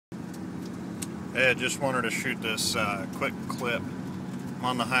Hey, I just wanted to shoot this quick clip. I'm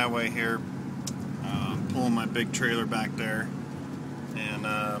on the highway here, pulling my big trailer back there, and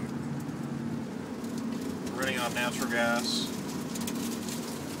running on natural gas.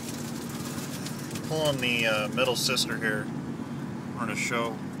 Pulling the middle sister here. I wanted to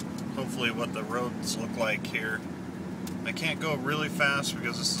show hopefully what the roads look like here. I can't go really fast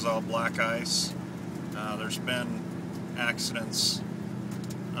because this is all black ice. There's been accidents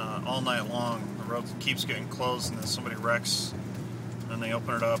all night long. The road keeps getting closed and then somebody wrecks, and then they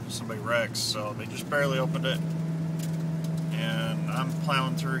open it up and somebody wrecks, so they just barely opened it. And I'm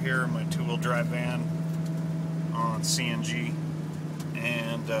plowing through here in my two-wheel drive van on CNG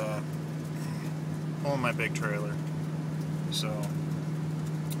and pulling my big trailer. So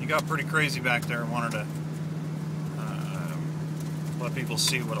it got pretty crazy back there. I wanted to let people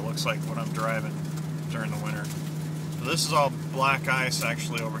see what it looks like when I'm driving during the winter. So this is all black ice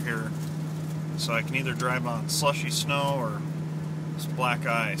actually over here, so I can either drive on slushy snow or it's black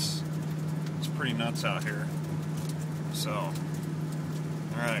ice. It's pretty nuts out here. So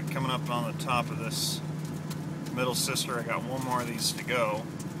alright, coming up on the top of this middle sister, I got one more of these to go.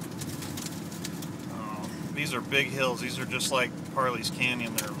 These are big hills. These are just like Parley's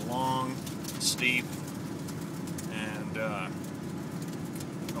Canyon. They're long, steep, and the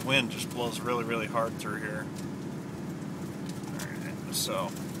wind just blows really, really hard through here. Alright, so